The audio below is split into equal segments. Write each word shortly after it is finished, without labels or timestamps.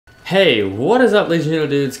Hey, what is up,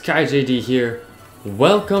 gentledudes? KaiJD here.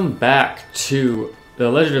 Welcome back to The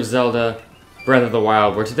Legend of Zelda Breath of the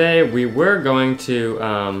Wild, where today we were going to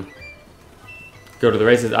go to the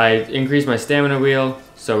races. I increased my stamina wheel,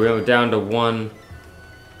 so we went down to one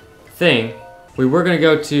thing. We were going to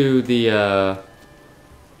go to the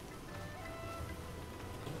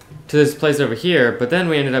to this place over here, but then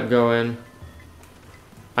we ended up going...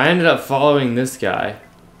 I ended up following this guy.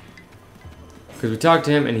 Because we talked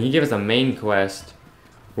to him and he gave us a main quest.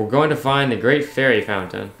 We're going to find the Great Fairy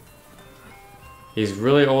Fountain. He's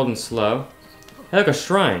really old and slow. Hey, look, a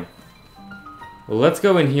shrine. Well, let's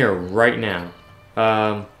go in here right now.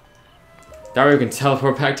 That way we can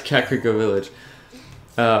teleport back to Kakariko Village.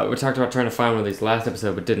 We talked about trying to find one of these last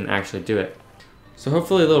episode, but didn't actually do it. So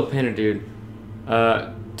hopefully little panda dude,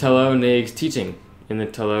 Tello Nig's teaching in the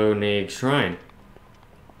Tello Nig Shrine.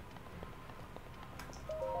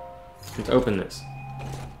 Let's open this.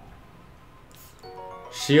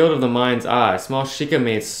 Shield of the Mind's Eye. Small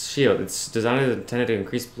Shika-made shield. It's designed and intended to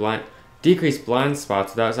decrease blind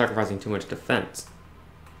spots without sacrificing too much defense.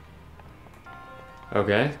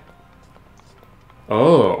 Okay.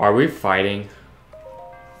 Oh, are we fighting?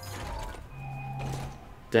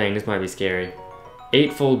 Dang, this might be scary.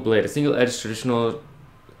 Eightfold blade. A single-edged sword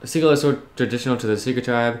traditional to the Secret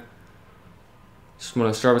Tribe. It's one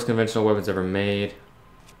of the sharpest conventional weapons ever made.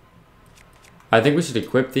 I think we should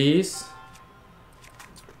equip these.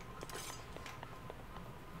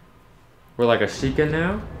 We're like a Sheikah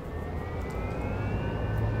now.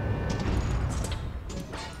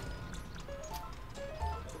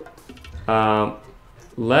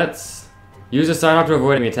 Let's use a side hop to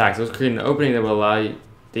avoid enemy attacks. Let's create an opening that will allow you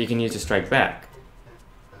that you can use to strike back.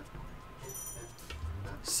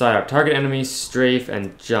 Side hop, target enemies, strafe,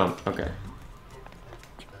 and jump. Okay.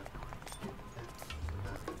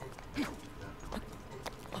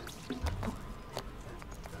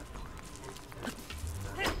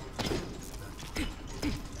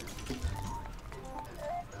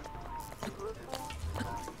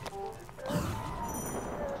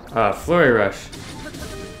 Flurry rush.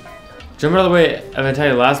 Jump out of the way of an attack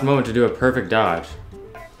at the last moment to do a perfect dodge.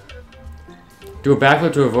 Do a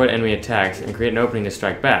backflip to avoid enemy attacks and create an opening to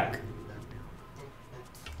strike back.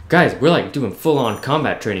 Guys, we're like doing full-on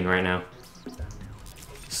combat training right now.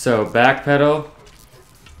 So backpedal,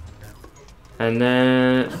 and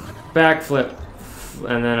then backflip,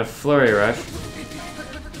 and then a flurry rush.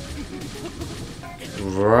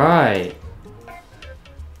 Right.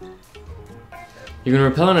 You can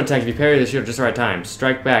repel an attack if you parry the shield at just the right time.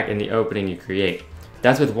 Strike back in the opening you create.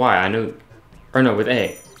 That's with Y, I know. Or no, with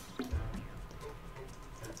A.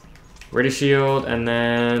 Ready shield, and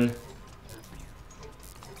then...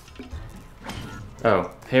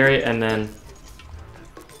 Oh, parry, and then...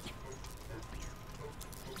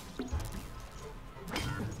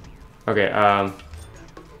 Okay, I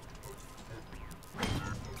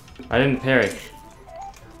didn't parry.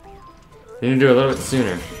 You need to do it a little bit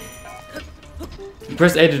sooner.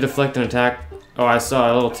 Press A to deflect an attack. Oh, I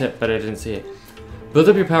saw a little tip, but I didn't see it. Build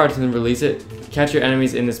up your power to then release it. Catch your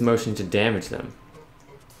enemies in this motion to damage them.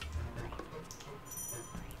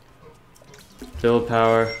 Build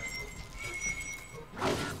power.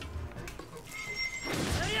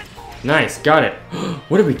 Nice, got it.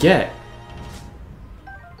 What did we get?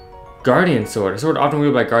 Guardian Sword. A sword often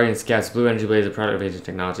wielded by Guardian Scouts. Blue energy blade is a product of ancient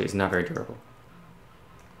technology. It's not very durable.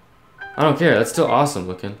 I don't care. That's still awesome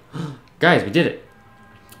looking. Guys, we did it.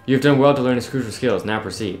 You have done well to learn these crucial skills. Now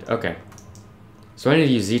proceed. Okay. So I need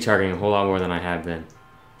to use Z targeting a whole lot more than I have been.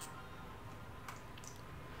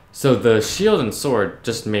 So the shield and sword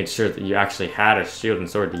just made sure that you actually had a shield and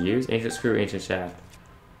sword to use. Ancient screw, ancient shaft.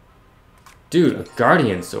 Dude, a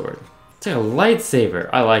guardian sword. It's like a lightsaber.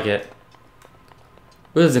 I like it.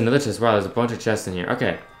 Ooh, there's another chest. Wow, there's a bunch of chests in here.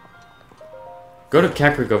 Okay. Go to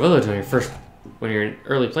Kakariko Village when you're in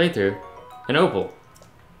early playthrough. An opal.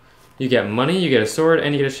 You get money, you get a sword,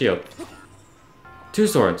 and you get a shield. 2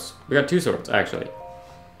 swords. We got 2 swords, actually.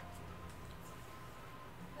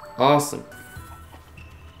 Awesome.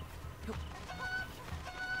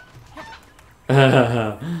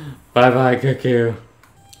 Bye-bye, Cuckoo.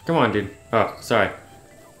 Come on, dude. Oh, sorry.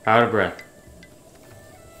 Out of breath.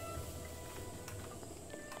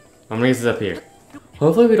 I'm gonna get this up here.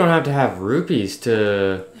 Hopefully we don't have to have rupees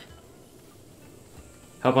to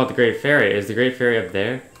help out the Great Fairy. Is the Great Fairy up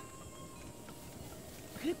there?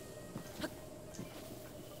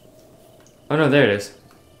 Oh no, there it is.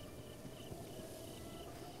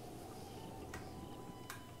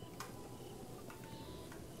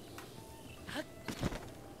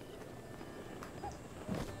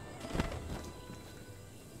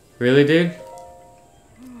 Really, dude?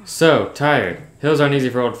 So tired. Hills aren't easy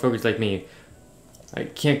for old fogies like me. I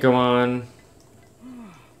can't go on.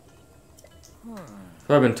 That's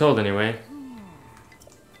what I've been told anyway.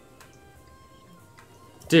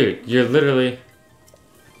 Dude, you are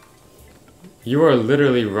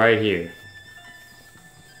literally right here.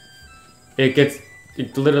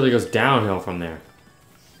 It literally goes downhill from there.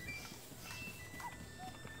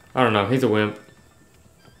 I don't know, he's a wimp.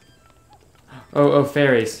 Oh,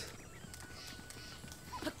 fairies.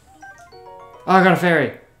 Oh, I got a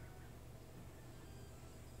fairy.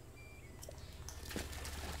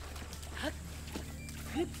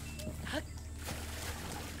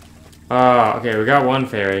 Oh, okay, we got one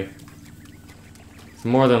fairy. It's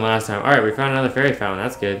more than last time. Alright, we found another fairy fountain.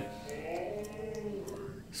 That's good.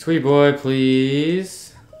 Sweet boy,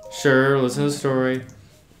 please. Sure, listen to the story.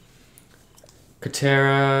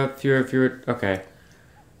 Katera, fewer. Okay.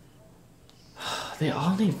 They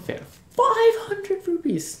all need 500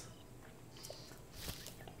 rupees.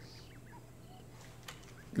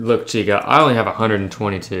 Look, Chica, I only have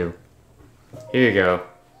 122. Here you go.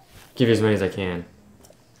 Give you as many as I can.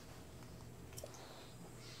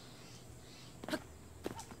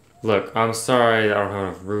 Look, I'm sorry I don't have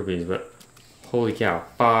enough rupees, but holy cow,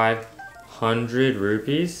 500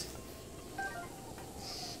 rupees?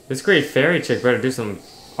 This great fairy chick better do some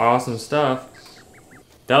awesome stuff.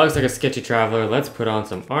 That looks like a sketchy traveler. Let's put on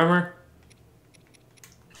some armor.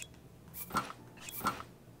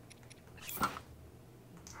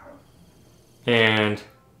 And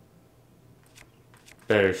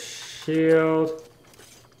better shield.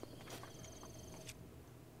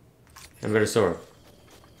 And better sword.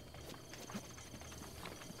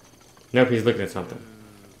 Nope, he's looking at something.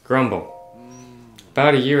 Grumble.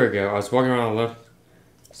 About a year ago, I was walking around the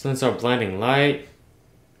sun saw blinding light.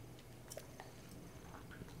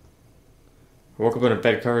 I woke up in a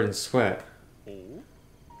bed covered in sweat.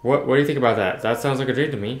 What do you think about that? That sounds like a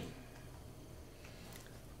dream to me.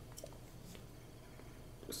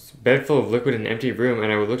 Bed full of liquid in an empty room,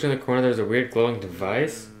 and I looked in the corner, there was a weird glowing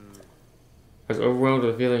device. I was overwhelmed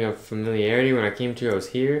with a feeling of familiarity when I came to, I was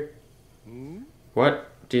here. What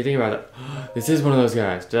do you think about that? This is one of those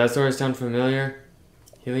guys. Did that story sound familiar?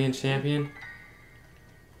 Hylian champion?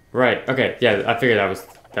 Right, okay, yeah, I figured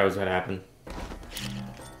that was what happened.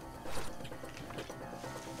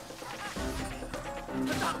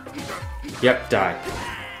 Yep, die.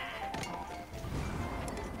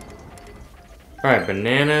 Alright,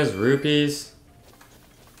 bananas, rupees.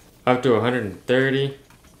 Up to 130.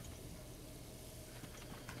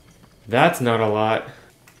 That's not a lot.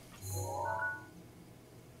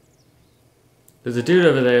 There's a dude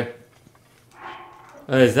over there.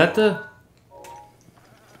 Is that the...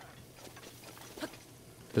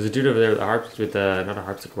 There's a dude over there with a not a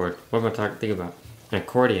harpsichord. What am I thinking about? An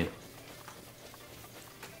accordion.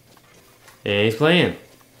 And he's playing.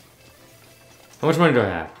 How much money do I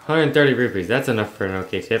have? 130 rupees. That's enough for an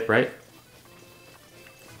okay tip, right?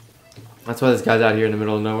 That's why this guy's out here in the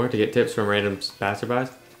middle of nowhere, to get tips from random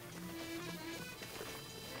passerbys.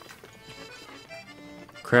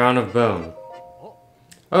 Crown of bone.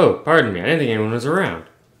 Oh, pardon me. I didn't think anyone was around.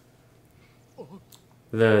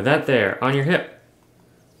 That there, on your hip.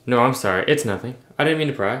 No, I'm sorry. It's nothing. I didn't mean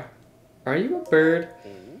to pry. Are you a bird?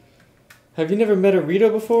 Have you never met a Rito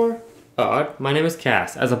before? Odd. My name is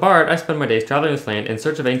Cass. As a bard, I spend my days traveling this land in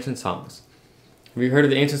search of ancient songs. Have you heard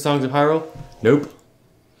of the ancient songs of Hyrule? Nope.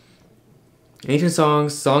 Ancient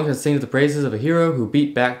songs that sing the praises of a hero who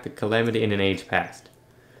beat back the calamity in an age past.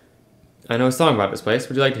 I know a song about this place.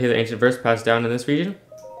 Would you like to hear the ancient verse passed down in this region?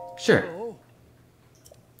 Sure.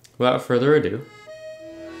 Without further ado.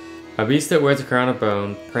 A beast that wears a crown of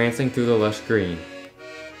bone, prancing through the lush green.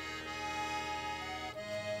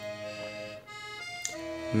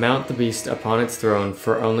 Mount the beast upon its throne,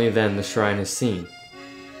 for only then the shrine is seen.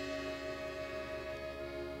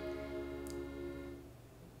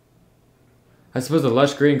 I suppose the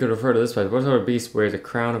lush green could refer to this place. What sort of beast wears a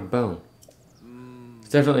crown of bone?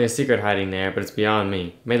 There's definitely a secret hiding there, but it's beyond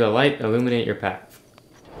me. May the light illuminate your path.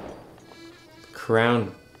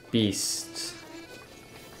 Crowned beast.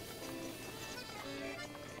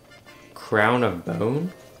 Crown of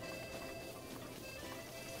bone?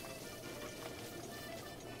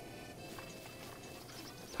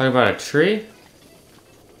 Talking about a tree?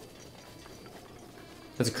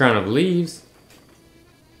 That's a crown of leaves.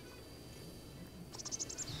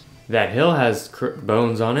 That hill has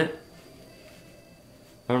bones on it.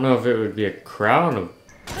 I don't know if it would be a crown of...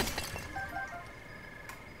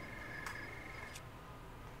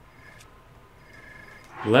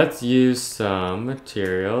 Let's use some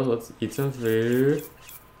materials. Let's eat some food.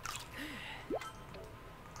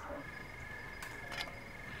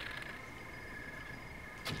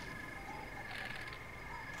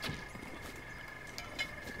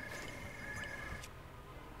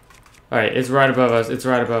 Alright, it's right above us. It's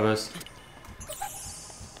right above us.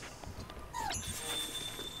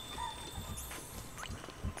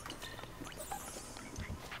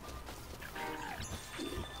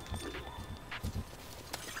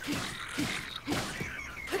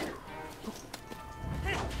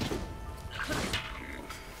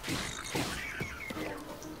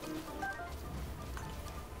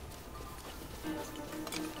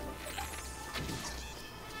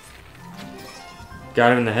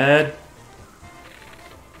 Got him in the head.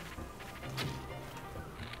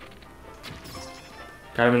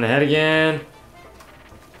 Got him in the head again.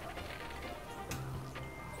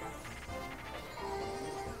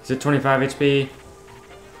 He's at 25 HP.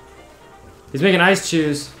 He's making ice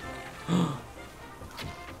chews.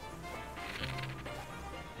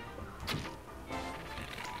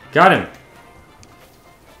 Got him.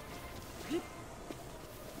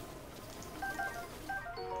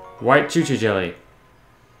 White choo-choo jelly.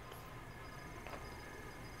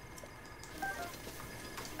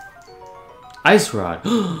 Ice rod.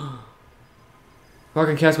 Rock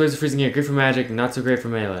and cast waves of freezing air. Great for magic, not so great for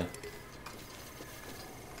melee.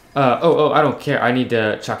 I don't care. I need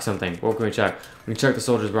to chuck something. What can we chuck? We can chuck the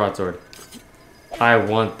soldier's broadsword. I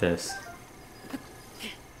want this.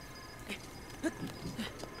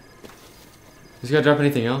 Is he gonna drop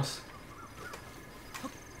anything else?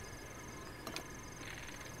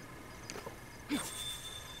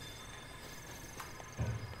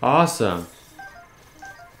 Awesome.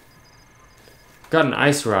 Got an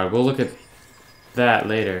ice rod. We'll look at that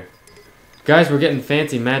later. Guys, we're getting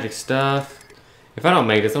fancy magic stuff. If I don't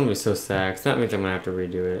make this, I'm gonna be so sad, 'cause that means I'm gonna have to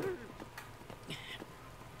redo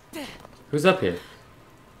it. Who's up here?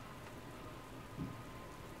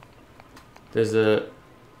 There's a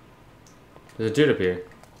dude up here.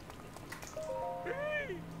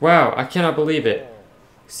 Wow, I cannot believe it.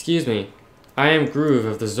 Excuse me. I am Groove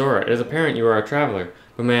of the Zora. It is apparent you are a traveler.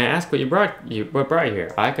 But may I ask what brought you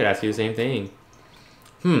here? I could ask you the same thing.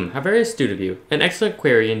 How very astute of you. An excellent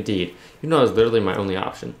query indeed. You know it's literally my only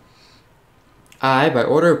option. I, by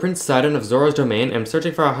order of Prince Sidon of Zora's domain, am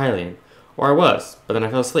searching for a Hylian. Or I was, but then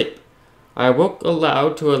I fell asleep. I awoke to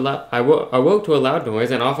a loud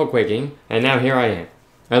noise and awful quaking, and now here I am.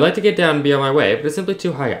 I'd like to get down and be on my way, but it's simply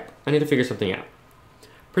too high up. I need to figure something out.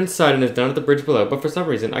 Prince Sidon is down at the bridge below, but for some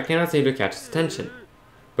reason I cannot seem to catch his attention.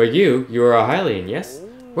 But you are a Hylian, yes?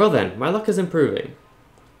 Well then, my luck is improving.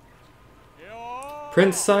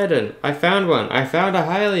 Prince Sidon, I found one. I found a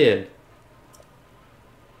Hylian.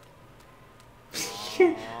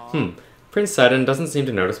 Prince Sidon doesn't seem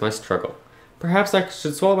to notice my struggle. Perhaps I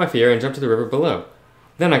should swallow my fear and jump to the river below.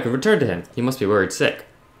 Then I could return to him. He must be worried sick.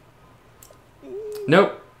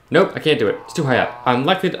 Nope, I can't do it. It's too high up.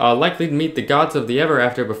 I'll likely meet the gods of the ever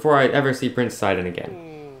after before I ever see Prince Sidon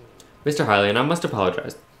again. Mr. Hylian, I must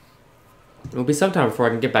apologize. It will be some time before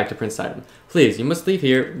I can get back to Prince Sidon. Please, you must leave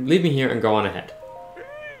me here and go on ahead.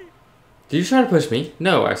 Did you try to push me?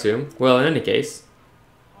 No, I assume. Well, in any case.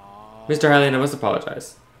 Mr. Hylian, I must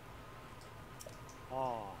apologize.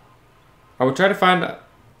 I will try to find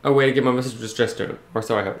a way to get my message distressed to him, or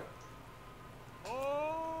so I hope.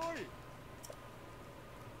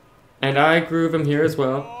 And I groove him here as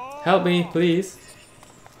well. Help me, please.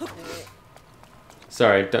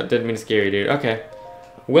 Sorry, didn't mean to scare you, dude. Okay.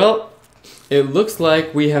 Well, it looks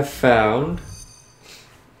like we have found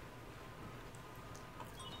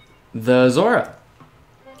the Zora.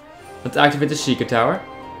 Let's activate the Sheikah Tower.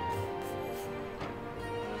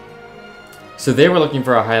 So they were looking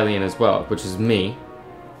for a Hylian as well, which is me.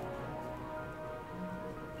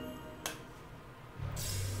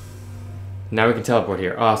 Now we can teleport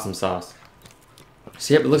here. Awesome sauce.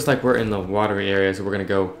 So yep, it looks like we're in the watery area, so we're gonna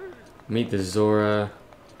go meet the Zora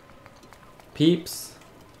peeps.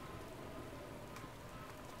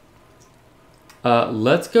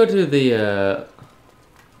 Let's go to the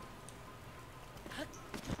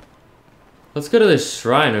let's go to this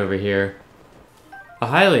shrine over here. A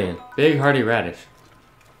Hylian, big hearty radish.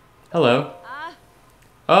 Hello.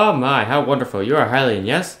 Oh my, how wonderful. You are a Hylian,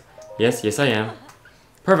 yes? Yes, I am.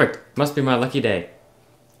 Perfect. Must be my lucky day.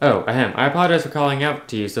 Oh, ahem. I apologize for calling out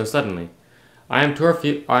to you so suddenly. I am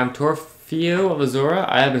Torfio of the Zora.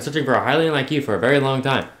 I have been searching for a Hylian like you for a very long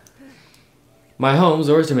time. My home,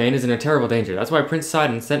 Zora's domain, is in a terrible danger. That's why Prince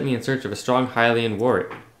Sidon sent me in search of a strong Hylian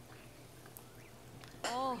warrior.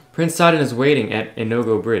 Prince Sidon is waiting at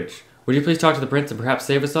Enogo Bridge. Would you please talk to the prince and perhaps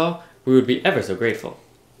save us all? We would be ever so grateful.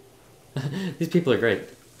 These people are great.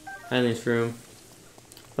 Hylian's room.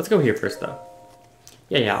 Let's go here first, though.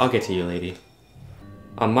 Yeah, I'll get to you, lady.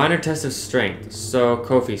 A minor test of strength. So,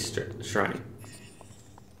 Kofi's shrine.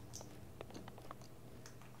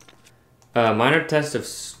 Minor test of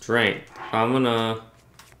strength. I'm gonna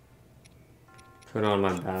put on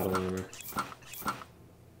my battle armor.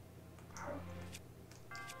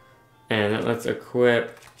 And let's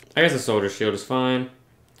equip, I guess a soldier shield is fine.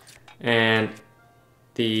 And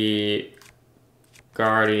the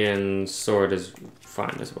guardian sword is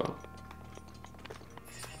fine as well.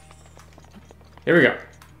 Here we go.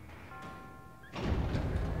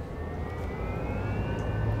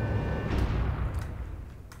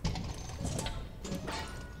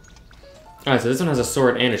 Alright, so this one has a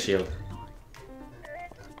sword and a shield.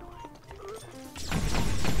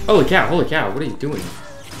 Holy cow, what are you doing?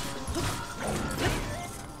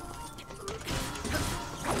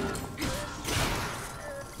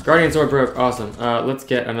 Guardian sword broke, awesome. Let's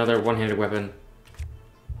get another one-handed weapon.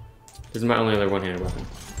 This is my only other one-handed weapon.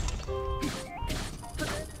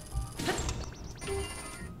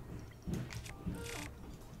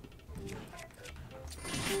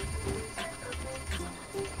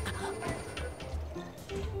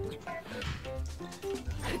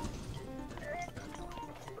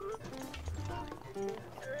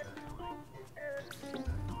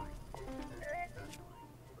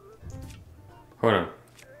 Hold on.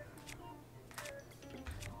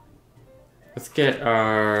 Let's get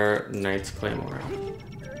our Knight's Claymore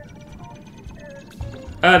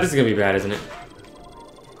out. This is gonna be bad, isn't it?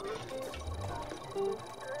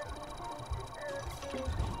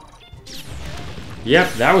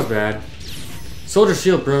 Yep, that was bad. Soldier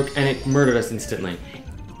shield broke and it murdered us instantly.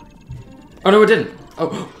 Oh no, it didn't.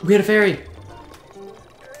 Oh, we had a fairy.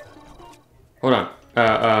 Hold on.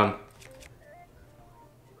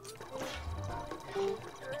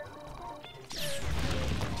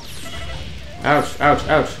 Ouch, ouch,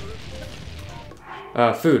 ouch.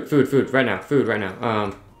 Food, right now.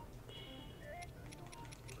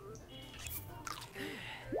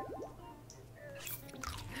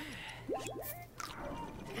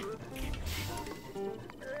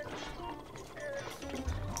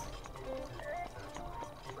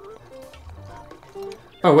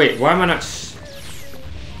 Oh wait, why am I not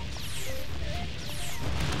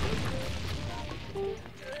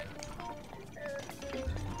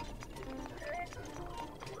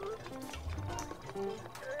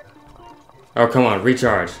Oh, come on,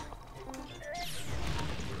 recharge.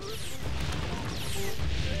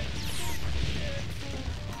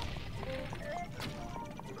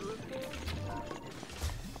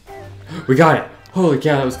 We got it! Holy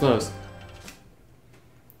cow, that was close.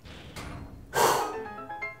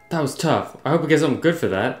 That was tough. I hope we get something good for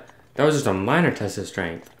that. That was just a minor test of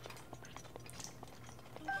strength.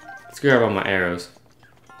 Let's grab all my arrows.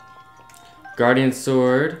 Guardian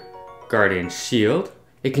sword. Guardian shield.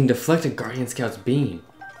 It can deflect a Guardian Scout's beam.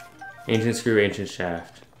 Ancient screw, ancient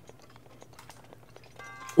shaft.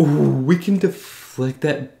 Ooh, we can deflect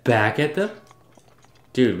that back at them?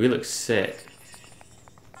 Dude, we look sick.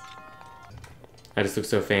 I just look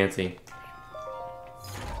so fancy.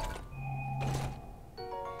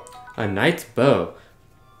 A knight's bow.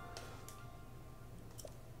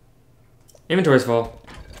 Inventory's full.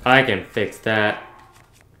 I can fix that.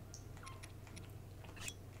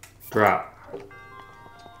 Drop.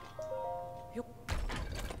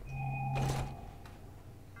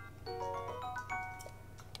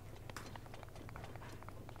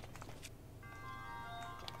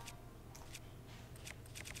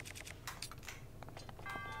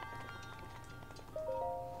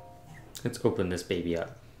 Let's open this baby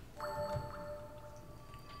up.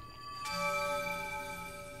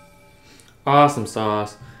 Awesome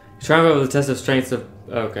sauce. Try over the test of strengths of...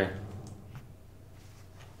 Okay.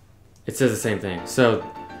 It says the same thing. So,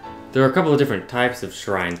 there are a couple of different types of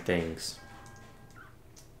shrine things.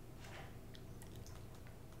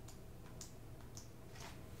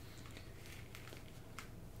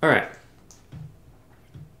 Alright.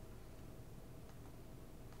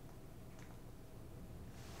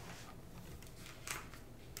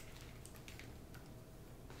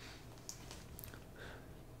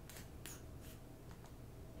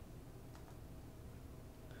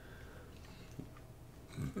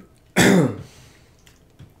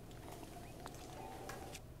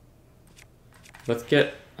 Let's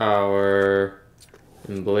get our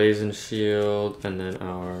emblazoned shield and then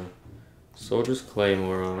our soldier's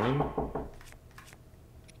claymore on.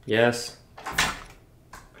 Yes. Are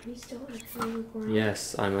you still actually recording?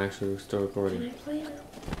 Yes, I'm actually still recording. Can I play it?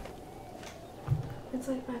 It's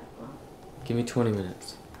like 5 o'clock. Give me 20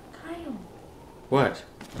 minutes. Kyle, What?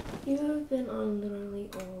 you have been on literally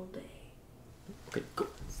all day. Okay, go.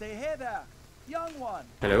 Say hey there, young one.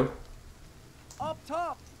 Hello? Up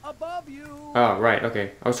top, above you. Oh, right,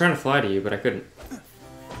 okay. I was trying to fly to you, but I couldn't.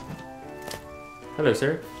 Hello,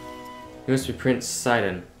 sir. You must be Prince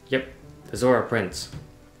Sidon. Yep, the Zora Prince.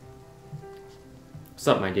 What's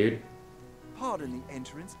up, my dude? Pardon the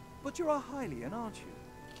entrance, but you're a Hylian, aren't you?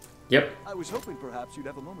 Yep. I was hoping perhaps you'd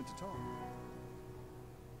have a moment to talk.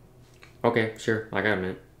 Okay, sure. I got a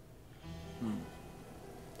minute.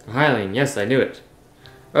 Hylian, yes, I knew it.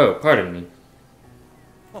 Oh, pardon me.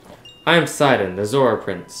 I am Sidon, the Zora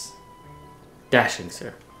Prince. Dashing,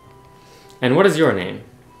 sir. And what is your name?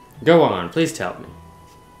 Go on, please tell me.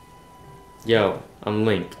 Yo, I'm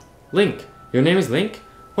Link. Link? Your name is Link?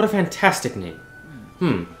 What a fantastic name.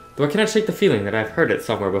 Though I cannot shake the feeling that I've heard it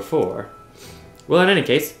somewhere before. Well, in any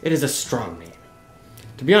case, it is a strong name.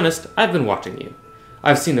 To be honest, I've been watching you.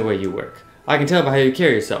 I've seen the way you work. I can tell by how you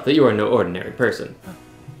carry yourself that you are no ordinary person.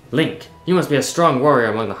 Link, you must be a strong warrior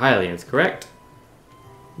among the Hylians, correct?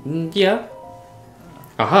 Yeah.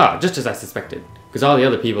 Aha, just as I suspected. Because all the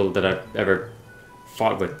other people that I've ever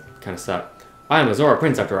fought with kind of suck. I am a Zora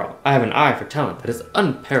Prince after all. I have an eye for talent that is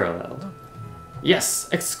unparalleled. Yes,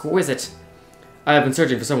 exquisite. I have been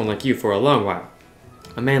searching for someone like you for a long while.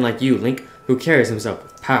 A man like you, Link, who carries himself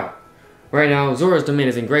with power. Right now, Zora's domain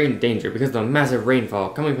is in great danger because of the massive rainfall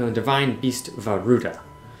coming from the divine beast Varuta.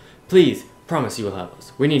 Please, promise you will help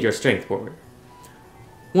us. We need your strength, warrior.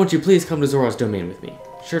 Won't you please come to Zora's domain with me?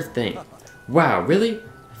 Sure thing. Wow, really?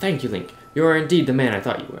 Thank you, Link. You are indeed the man I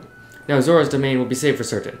thought you were. Now Zora's domain will be safe for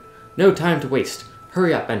certain. No time to waste.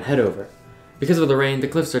 Hurry up and head over. Because of the rain, the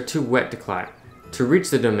cliffs are too wet to climb. To reach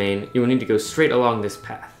the domain, you will need to go straight along this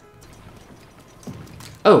path.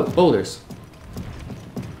 Oh, boulders.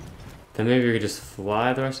 Then maybe we could just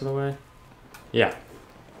fly the rest of the way? Yeah.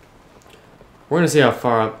 We're gonna see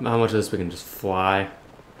how much of this we can just fly.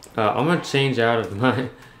 I'm gonna change out of my,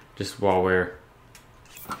 just while we're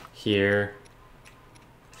here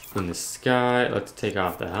in the sky. Let's take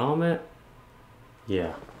off the helmet.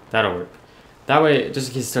 Yeah, that'll work. That way, just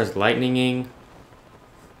in case it starts lightninging.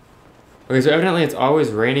 Okay, so evidently it's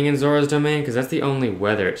always raining in Zora's domain because that's the only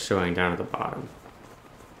weather it's showing down at the bottom.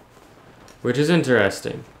 Which is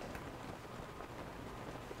interesting.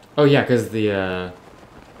 Oh yeah, because the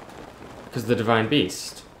divine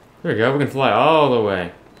beast. There we go, we can fly all the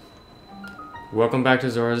way. Welcome back to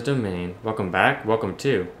Zora's domain. Welcome back, welcome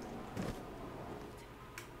to.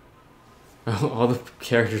 All the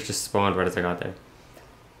characters just spawned right as I got there.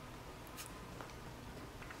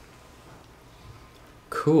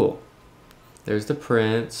 Cool. There's the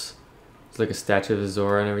prince. It's like a statue of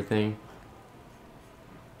Zora and everything.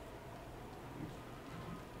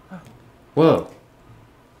 Whoa.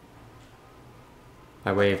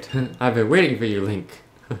 I waved. I've been waiting for you, Link.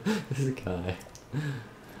 This guy.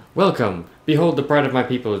 Welcome. Behold the pride of my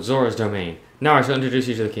people, Zora's domain. Now I shall introduce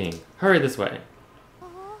you to the king. Hurry this way.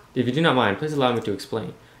 If you do not mind, please allow me to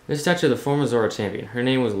explain. This statue of the former Zora champion. Her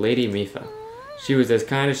name was Lady Mipha. She was as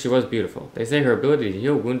kind as she was beautiful. They say her ability to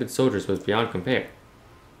heal wounded soldiers was beyond compare.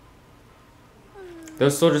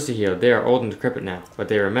 Those soldiers she healed, they are old and decrepit now, but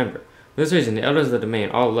they remember. For this reason, the elders of the domain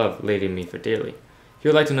all love Lady Mipha dearly. If you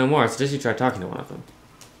would like to know more, I suggest you try talking to one of them.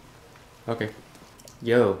 Okay.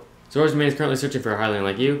 Yo. Zora's domain is currently searching for a Hylian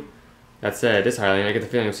like you. That said, this Hylian, I get the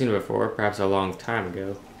feeling I've seen it before, perhaps a long time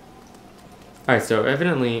ago. Alright, so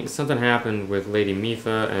evidently something happened with Lady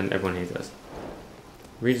Mipha and everyone hates us.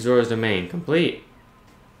 Reach Zora's domain. Complete.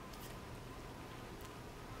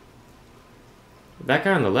 That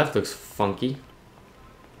guy on the left looks funky.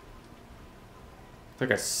 It's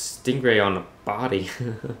like a stingray on a body.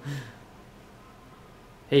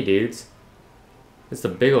 Hey dudes. It's the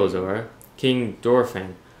big ol' Zora. King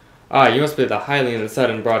Dorphan. Ah, you must be the Hylian that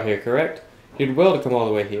Sidon brought here, correct? You did well to come all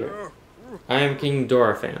the way here. I am King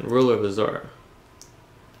Dorphan, ruler of the Zora.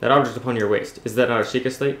 That object upon your waist, is that not a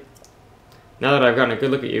Sheikah slate? Now that I've gotten a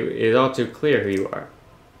good look at you, it is all too clear who you are.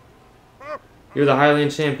 You're the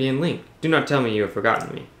Hylian champion Link. Do not tell me you have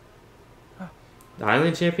forgotten me. The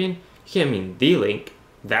Hylian champion? You can't mean the Link.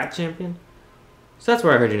 That champion? So that's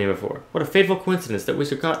where I heard your name before. What a fateful coincidence that we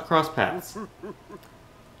should cross paths.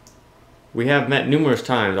 We have met numerous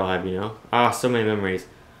times, I'll have you know. Ah, so many memories.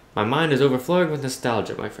 My mind is overflowing with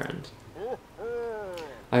nostalgia, my friend.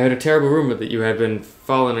 I heard a terrible rumor that you had been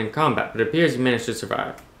fallen in combat, but it appears you managed to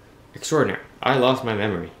survive. Extraordinary. I lost my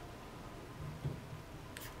memory.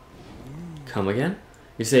 Come again?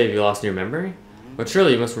 You say you lost your memory? But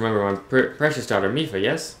surely you must remember my precious daughter Mipha,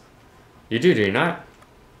 yes? You do you not?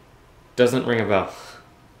 Doesn't ring a bell.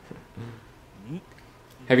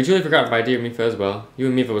 Have you truly forgotten my dear Mipha as well? You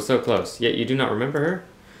and Mipha were so close, yet you do not remember her?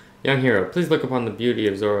 Young hero, please look upon the beauty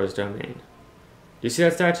of Zora's domain. Do you see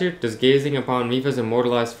that statue? Does gazing upon Mipha's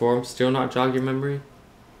immortalized form still not jog your memory?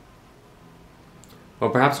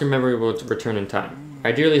 Well, perhaps your memory will return in time.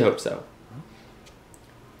 I dearly hope so.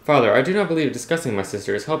 Father, I do not believe discussing my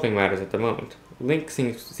sister is helping matters at the moment. Link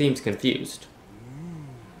seems confused.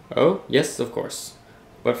 Oh, yes, of course.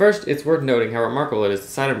 But first, it's worth noting how remarkable it is that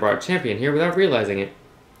Sidon brought a champion here without realizing it.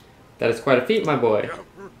 That is quite a feat, my boy.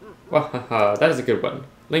 Wahaha, that is a good one.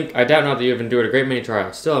 Link, I doubt not that you have endured a great many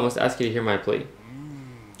trials. Still, I must ask you to hear my plea.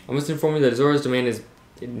 I must inform you that Zora's domain is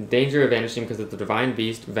in danger of vanishing because of the divine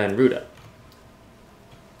beast, Van Ruda.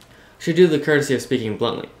 Should you do the courtesy of speaking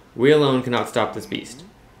bluntly. We alone cannot stop this beast.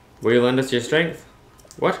 Will you lend us your strength?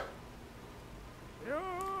 What?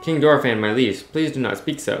 King Dorphan, my liege, please do not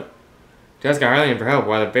speak so. To ask a Hylian for help,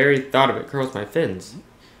 while the very thought of it curls my fins.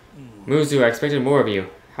 Muzu, I expected more of you.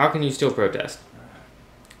 How can you still protest?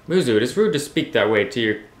 Muzu, it is rude to speak that way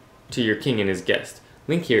to your king and his guest.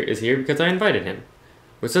 Link is here because I invited him.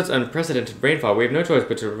 With such unprecedented rainfall, we have no choice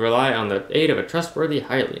but to rely on the aid of a trustworthy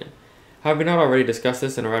Hylian. Have we not already discussed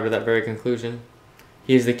this and arrived at that very conclusion?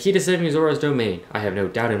 He is the key to saving Zora's domain, I have no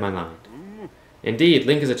doubt in my mind. Indeed,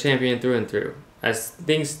 Link is a champion through and through. As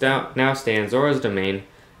things now stand, Zora's domain,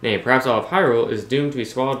 nay, perhaps all of Hyrule, is doomed to be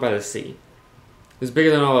swallowed by the sea. It is bigger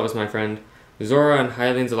than all of us, my friend. Zora and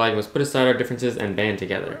Hylians alike must put aside our differences and band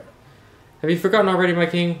together. Have you forgotten already, my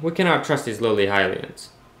king? We cannot trust these lowly Hylians.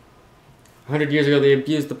 100 years ago, they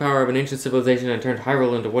abused the power of an ancient civilization and turned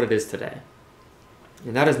Hyrule into what it is today.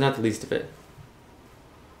 And that is not the least of it.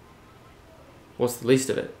 What's the least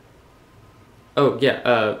of it? Oh,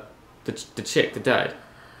 yeah, the chick that died.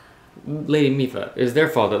 Lady Mipha. It is their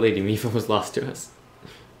fault that Lady Mipha was lost to us.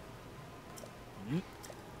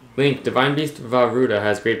 Link, Divine Beast Van Ruda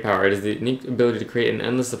has great power. It is the unique ability to create an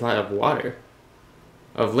endless supply of water.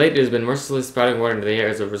 Of late, it has been mercilessly spouting water into the air.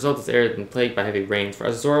 As a result, this area has been plagued by heavy rains. For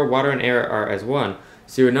us, Zora, water and air are as one,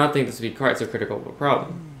 so you would not think this would be quite so critical of a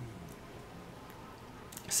problem.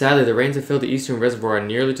 Sadly, the rains have filled the eastern reservoir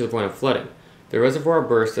nearly to the point of flooding. The reservoir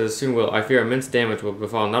burst, as soon will, I fear immense damage will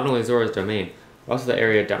befall not only Zora's domain, but also the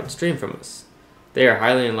area downstream from us. There,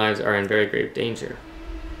 Hylian lives are in very grave danger.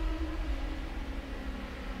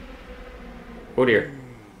 Oh dear.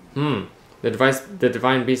 The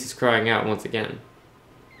divine beast is crying out once again.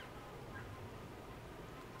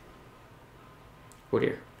 Oh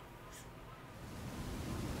dear.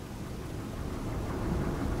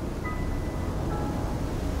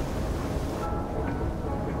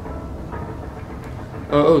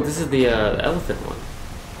 Oh, this is the elephant one.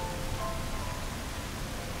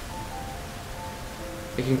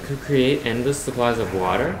 It can create endless supplies of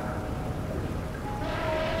water?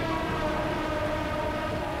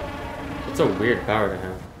 It's a weird power to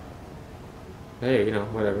have. Hey, you know,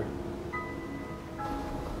 whatever.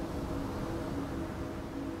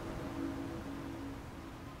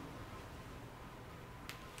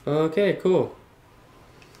 Okay, cool.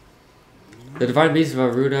 The Divine Beast of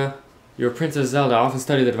Aruda. Your Princess Zelda often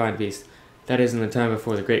studied the Divine Beast. That is in the time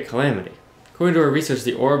before the Great Calamity. According to her research,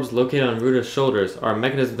 the orbs located on Ruda's shoulders are a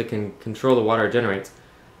mechanism that can control the water it generates.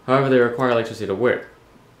 However, they require electricity to work.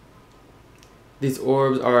 These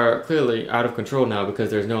orbs are clearly out of control now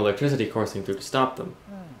because there's no electricity coursing through to stop them.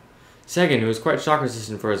 Second, who was quite shock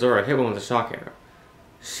resistant for Zora, hit one with a shock arrow.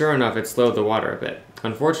 Sure enough, it slowed the water a bit.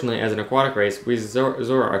 Unfortunately, as an aquatic race, we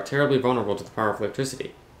Zora are terribly vulnerable to the power of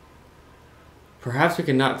electricity. Perhaps we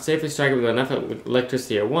cannot safely strike it with enough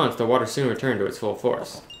electricity at once, the water soon returned to its full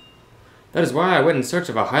force. That is why I went in search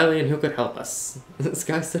of a Hylian who could help us. This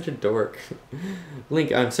guy's such a dork.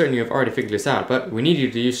 Link, I'm certain you have already figured this out, but we need you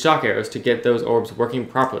to use shock arrows to get those orbs working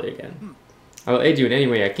properly again. I will aid you in any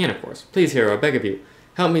way I can, of course. Please, hero, I beg of you,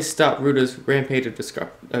 help me stop Ruda's rampage of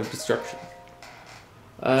destruction.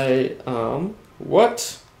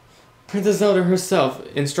 What? Princess Zelda herself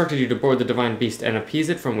instructed you to board the Divine Beast and appease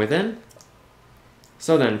it from within?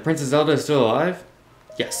 So then, Princess Zelda is still alive?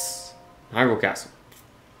 Yes. Hyrule Castle.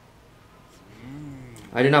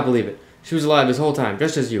 I do not believe it. She was alive this whole time,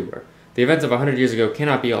 just as you were. The events of 100 years ago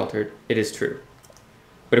cannot be altered. It is true.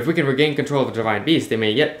 But if we can regain control of the Divine Beast, they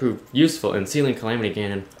may yet prove useful in sealing Calamity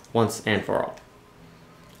Ganon once and for all.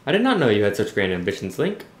 I did not know you had such grand ambitions,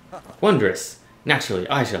 Link. Wondrous. Naturally,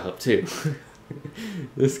 I shall help too.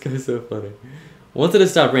 This guy's so funny. Once it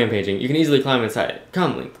has stopped rampaging, you can easily climb inside it.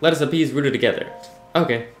 Come, Link. Let us appease Ruda together.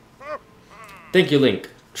 Okay. Thank you, Link.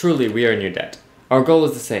 Truly, we are in your debt. Our goal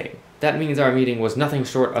is the same. That means our meeting was nothing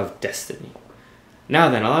short of destiny. Now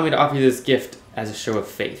then, allow me to offer you this gift as a show of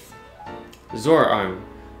faith. Zora armor.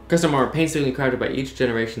 Custom armor painstakingly crafted by each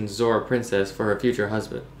generation's Zora Princess for her future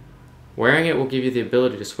husband. Wearing it will give you the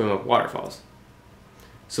ability to swim up waterfalls.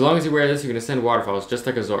 So long as you wear this, you can ascend waterfalls just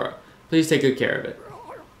like a Zora. Please take good care of it.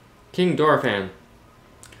 King Dorphan.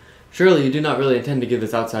 Surely you do not really intend to give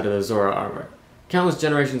this outside of the Zora armor. Countless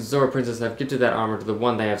generations of Zora Princess have gifted that armor to the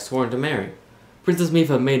one they have sworn to marry. Princess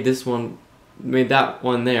Mipha made that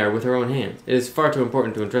one there with her own hands. It is far too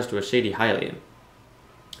important to entrust to a shady Hylian.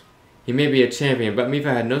 He may be a champion, but Mipha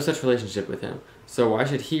had no such relationship with him, so why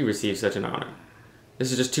should he receive such an honor?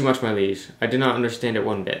 This is just too much, my liege. I do not understand it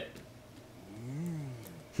one bit.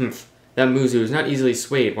 Humph. That Muzu is not easily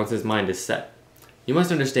swayed once his mind is set. You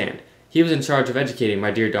must understand, he was in charge of educating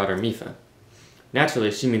my dear daughter Mipha.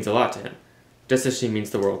 Naturally, she means a lot to him, just as she means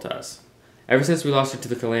the world to us. Ever since we lost her to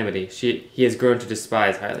the calamity, he has grown to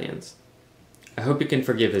despise Hylians. I hope you can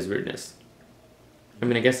forgive his rudeness. I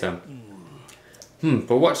mean, I guess so.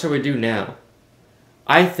 But what shall we do now?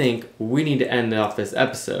 I think we need to end off this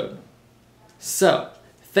episode. So,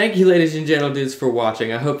 thank you ladies and gentledudes for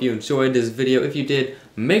watching. I hope you enjoyed this video. If you did,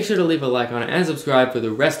 make sure to leave a like on it and subscribe for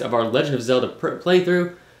the rest of our Legend of Zelda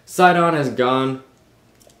playthrough. Sidon has gone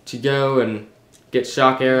to go and get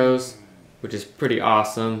shock arrows, which is pretty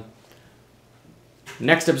awesome.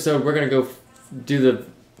 Next episode, we're going to go do the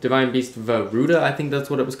Divine Beast Varuda. I think that's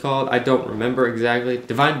what it was called. I don't remember exactly.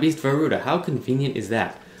 Divine Beast Varuda. How convenient is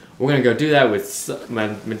that? We're going to go do that with my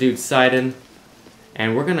dude Sidon.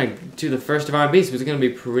 And we're going to do the first Divine Beast, which is going to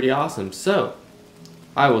be pretty awesome. So,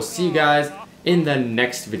 I will see you guys in the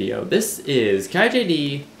next video. This is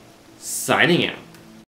KaiJD signing out.